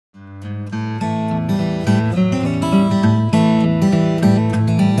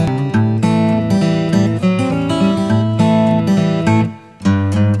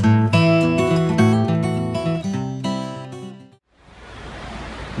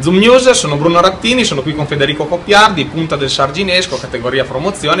Zoom News, sono Bruno Rattini, sono qui con Federico Coppiardi, punta del Sarginesco, categoria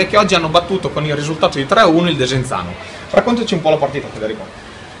promozione, che oggi hanno battuto con il risultato di 3-1 il Desenzano. Raccontaci un po' la partita, Federico.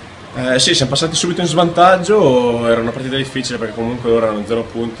 Sì, siamo passati subito in svantaggio, era una partita difficile perché comunque ora erano 0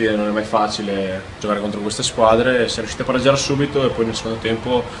 punti e non è mai facile giocare contro queste squadre. Siamo riusciti a pareggiare subito e poi nel secondo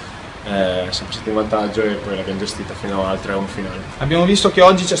tempo siamo passati in vantaggio e poi l'abbiamo gestita fino al 3-1 finale. Abbiamo visto che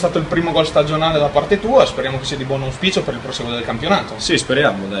oggi c'è stato il primo gol stagionale da parte tua, speriamo che sia di buon auspicio per il proseguo del campionato. Sì,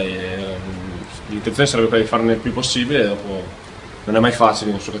 speriamo, dai. L'intenzione sarebbe quella di farne il più possibile, dopo non è mai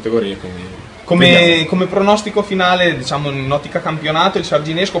facile in sua categoria, quindi... Come pronostico finale, diciamo in ottica campionato, il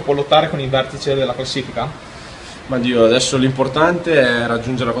Sarginesco può lottare con il vertice della classifica? Ma Dio, adesso l'importante è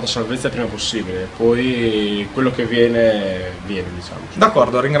raggiungere la quota salvezza il prima possibile, poi quello che viene, diciamo.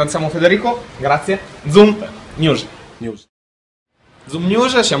 D'accordo, ringraziamo Federico, grazie. Zoom News. Zoom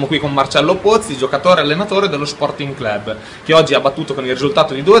News, siamo qui con Marcello Pozzi, giocatore e allenatore dello Sporting Club, che oggi ha battuto con il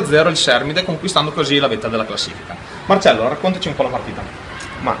risultato di 2-0 il Sermide, conquistando così la vetta della classifica. Marcello, raccontaci un po' la partita.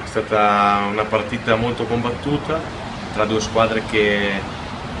 Ma è stata una partita molto combattuta tra due squadre che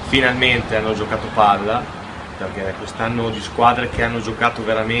finalmente hanno giocato palla, perché quest'anno di squadre che hanno giocato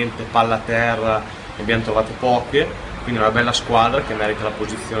veramente palla a terra ne abbiamo trovate poche, quindi una bella squadra che merita la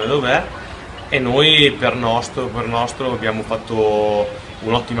posizione dov'è, e noi per nostro abbiamo fatto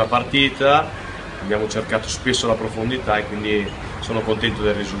un'ottima partita, abbiamo cercato spesso la profondità e quindi sono contento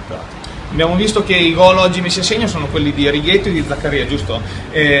del risultato. Abbiamo visto che i gol oggi messi a segno sono quelli di Righetto e di Zaccaria, giusto?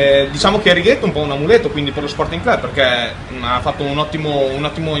 Diciamo che Righetto è un po' un amuleto quindi per lo Sporting Club, perché ha fatto un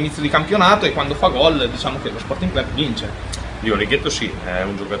ottimo inizio di campionato e quando fa gol diciamo che lo Sporting Club vince. Righetto sì, è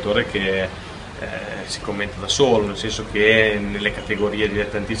un giocatore che si commenta da solo, nel senso che nelle categorie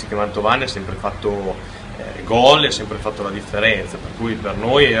dilettantistiche mantovane ha sempre fatto gol e ha sempre fatto la differenza, per cui per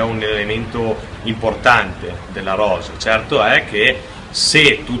noi è un elemento importante della rosa. Certo è che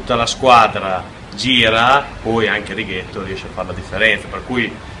se tutta la squadra gira, poi anche Righetto riesce a fare la differenza, per cui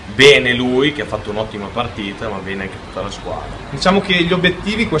bene lui che ha fatto un'ottima partita, ma bene anche tutta la squadra. Diciamo che gli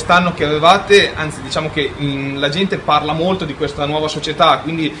obiettivi quest'anno che avevate, anzi diciamo che la gente parla molto di questa nuova società,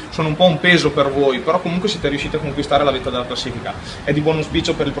 quindi sono un po' un peso per voi, però comunque siete riusciti a conquistare la vetta della classifica. È di buon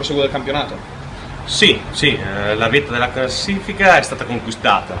auspicio per il proseguo del campionato? Sì, la vetta della classifica è stata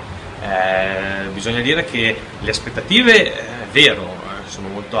conquistata. Bisogna dire che le aspettative, è vero, sono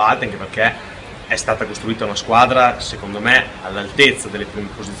molto alte, anche perché è stata costruita una squadra secondo me all'altezza delle prime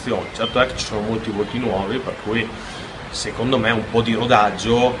posizioni. Certo è che ci sono molti volti nuovi, per cui secondo me un po' di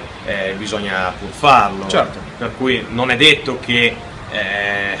rodaggio bisogna pur farlo. Certo. Per cui non è detto che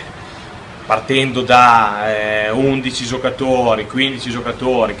partendo da 11 giocatori, 15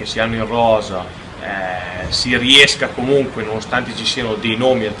 giocatori che si hanno in rosa, si riesca comunque, nonostante ci siano dei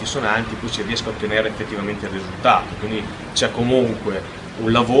nomi altisonanti, poi si riesca a ottenere effettivamente il risultato. Quindi c'è comunque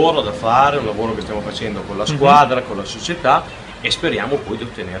un lavoro da fare, un lavoro che stiamo facendo con la squadra, con la società, e speriamo poi di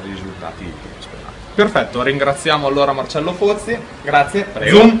ottenere i risultati sperati. Perfetto, ringraziamo allora Marcello Pozzi, grazie.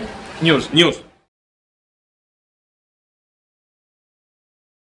 Prego. Zoom News. News.